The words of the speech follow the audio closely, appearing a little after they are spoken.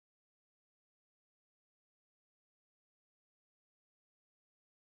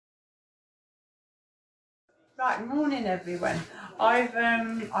Right, morning everyone. I'm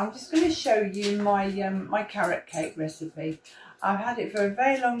just going to show you my my carrot cake recipe. I've had it for a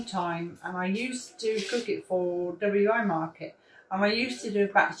very long time, and I used to cook it for WI Market, and I used to do a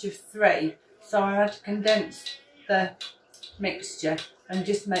batch of 3, so I had to condense the mixture and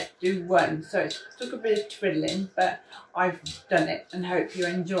just do one. So it took a bit of twiddling, but I've done it and hope you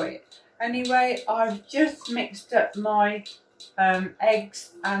enjoy it. Anyway, I've just mixed up my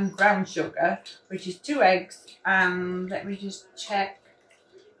eggs and brown sugar, which is 2 eggs and, let me just check,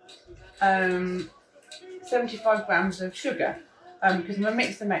 75 grams of sugar, because my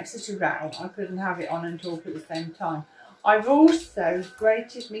mixer makes such a row I couldn't have it on and talk at the same time. I've also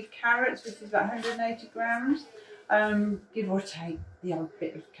grated my carrots, which is about 180 grams, give or take the odd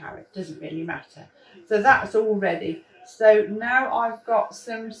bit of carrot, doesn't really matter. So that's all ready. So now I've got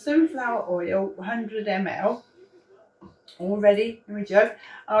some sunflower oil, 100 ml, all ready in my jug.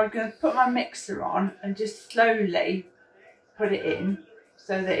 I'm going to put my mixer on and just slowly put it in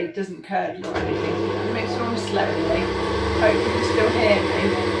so that it doesn't curdle or anything. Mix it on slowly. Hope you can still hear me.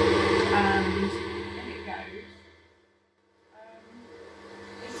 And in it goes.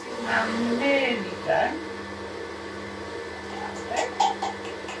 This is now nearly done.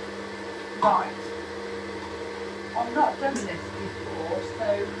 Right. I've not done this before, so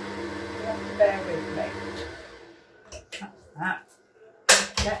you have to bear with me. That's that.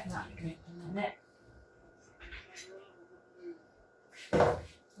 Let that go in a minute.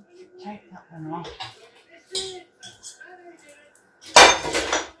 Take that one off.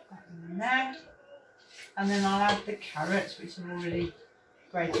 That in there. And then I'll add the carrots, which are already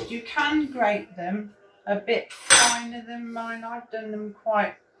grated. You can grate them a bit finer than mine. I've done them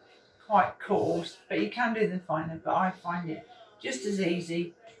quite coarse, but you can do them finer, but I find it just as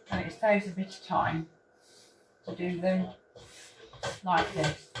easy, and it saves a bit of time to do them like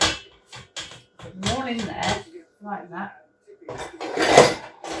this. Put them all in there like that. I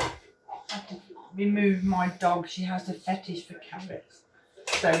have to remove my dog, she has a fetish for carrots,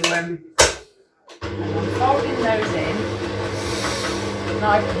 so and I'm folding those in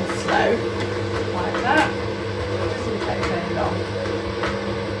nice and slow like that. It doesn't take very long.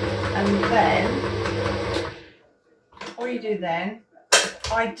 And then, all you do then,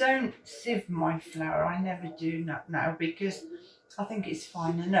 I don't sieve my flour, I never do now because I think it's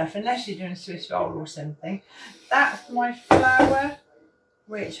fine enough, unless you're doing a Swiss roll or something. That's my flour,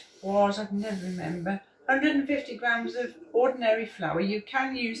 which was, I can never remember, 150 grams of ordinary flour. You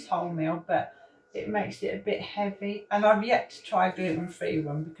can use wholemeal, but it makes it a bit heavy, and I've yet to try a gluten-free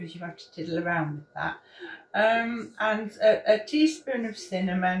one because you have to tiddle around with that. And a teaspoon of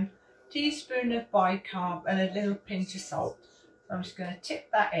cinnamon, teaspoon of bicarb, and a little pinch of salt. So I'm just going to tip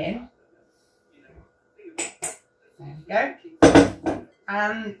that in. There we go.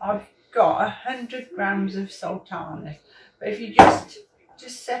 And I've got 100 grams of sultanas. But if you just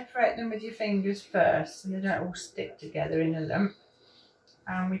separate them with your fingers first, and they don't all stick together in a lump.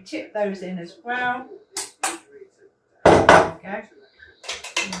 And we tip those in as well. There we go.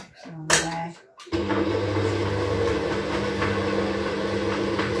 Mix on there.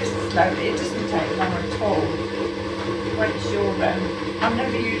 Slowly, it doesn't take long at all. Once you're, I'm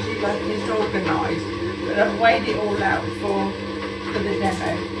never usually like this organised, but I've weighed it all out for the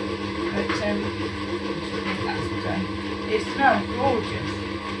demo. But I think that's done. It smells gorgeous.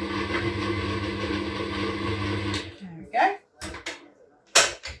 There we go.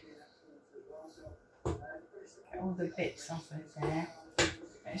 Get all the bits off it there.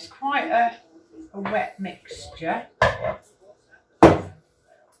 It's quite a wet mixture.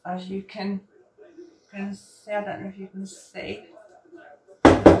 As you can see, I don't know if you can see.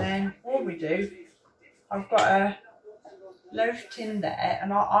 And then what we do, I've got a loaf tin there,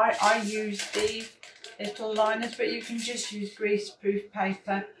 and I use these little liners, but you can just use greaseproof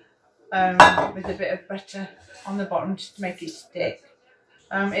paper with a bit of butter on the bottom just to make it stick.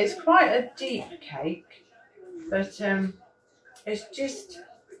 It's quite a deep cake, but it's just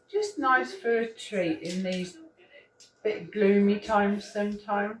nice for a treat in these bit gloomy times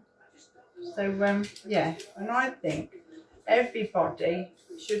sometimes. So yeah, and I think everybody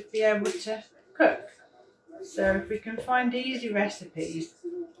should be able to cook. So if we can find easy recipes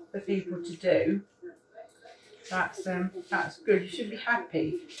for people to do, that's good. You should be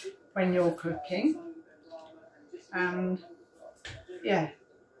happy when you're cooking. And yeah,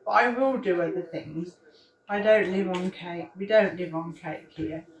 but I will do other things. I don't live on cake. We don't live on cake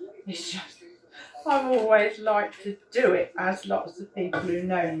here. It's just I've always liked to do it, as lots of people who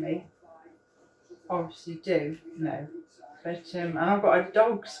know me obviously do know. But and I've got a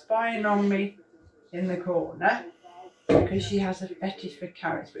dog spying on me in the corner. because she has a fetish for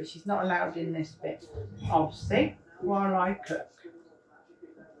carrots, but she's not allowed in this bit, obviously, while I cook.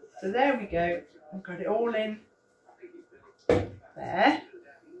 So there we go. I've got it all in there.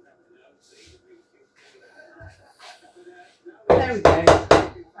 There we go.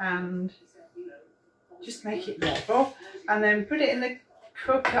 And just make it level. And then put it in the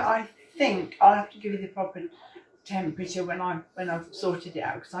cooker. I think I'll have to give you the proper temperature when I've sorted it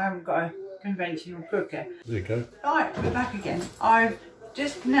out, because I haven't got a conventional cooker. There you go. Right, we're back again. I've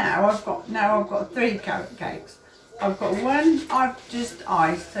got 3 carrot cakes. I've got one I've just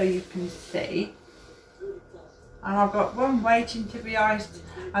iced so you can see, and I've got one waiting to be iced,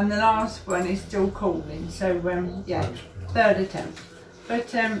 and the last one is still cooling. So yeah, 3rd attempt.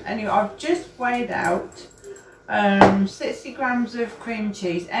 But anyway, I've just weighed out 60 grams of cream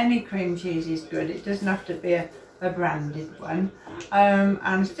cheese. Any cream cheese is good. It doesn't have to be a branded one.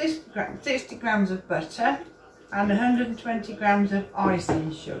 And 60 grams of butter and 120 grams of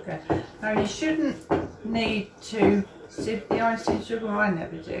icing sugar. Now you shouldn't need to sieve the icing sugar, I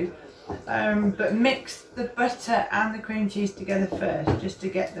never do. But mix the butter and the cream cheese together first, just to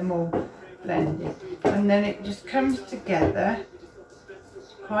get them all blended. And then it just comes together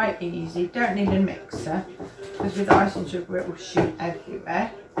quite easy. Don't need a mixer, because with icing sugar it will shoot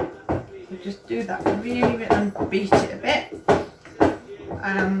everywhere. So just do that really and beat it a bit.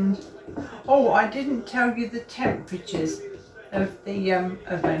 And oh, I didn't tell you the temperatures of the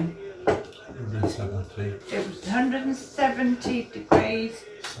oven. 170. It was 170 degrees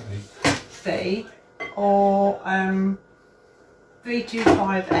C or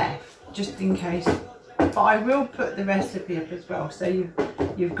 325F, just in case. But I will put the recipe up as well, so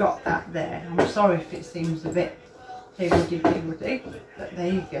you've got that there. I'm sorry if it seems a bit higgledy-piggledy, but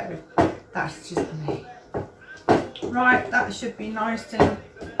there you go. That's just me. Right, that should be nice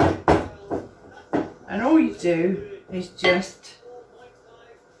and all you do is just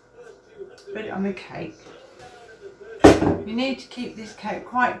put it on the cake. You need to keep this cake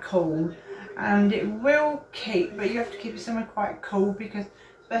quite cool, and it will keep, but you have to keep it somewhere quite cool, because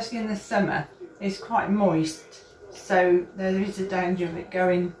especially in the summer it's quite moist, so there is a danger of it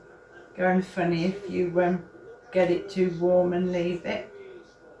going funny if you get it too warm and leave it.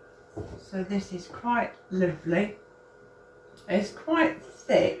 So this is quite lovely. It's quite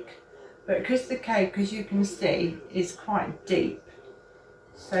thick, but because the cake, as you can see, is quite deep,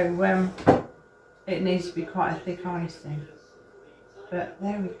 so it needs to be quite a thick icing. But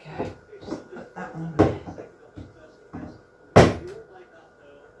there we go. Just put that on there.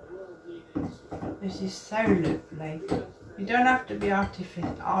 This is so lovely. You don't have to be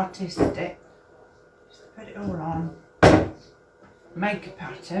artistic. Just put it all on. Make a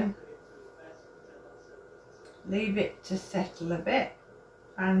pattern. Leave it to settle a bit,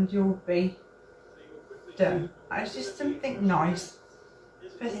 and you'll be done. It's just something nice,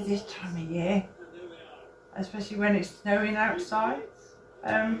 especially this time of year, especially when it's snowing outside,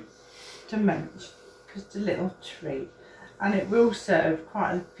 to munch. Just a little treat, and it will serve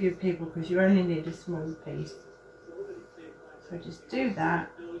quite a few people because you only need a small piece. So just do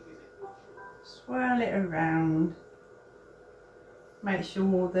that, swirl it around, make sure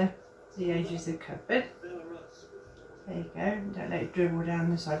all the edges are covered. There you go. Don't let it dribble down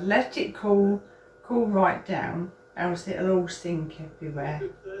the side. Let it cool right down, else it'll all sink everywhere.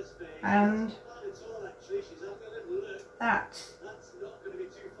 And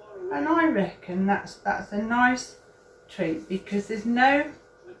I reckon that's a nice treat, because there's no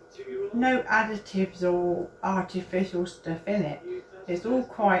additives or artificial stuff in it. It's all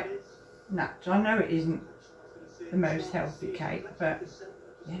quite natural. I know it isn't the most healthy cake, but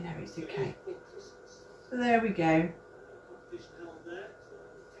you know, it's a cake. So there we go.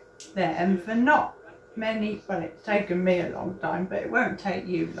 There, and for not many, well, it's taken me a long time, but it won't take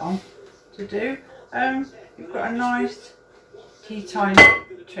you long to do. You've got a nice tea time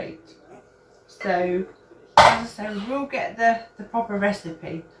treat. So as I say, we'll get the proper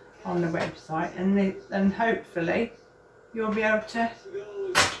recipe on the website, and hopefully you'll be able to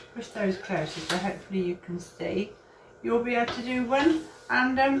push those closer, so hopefully you can see. You'll be able to do one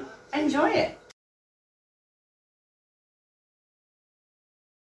and enjoy it.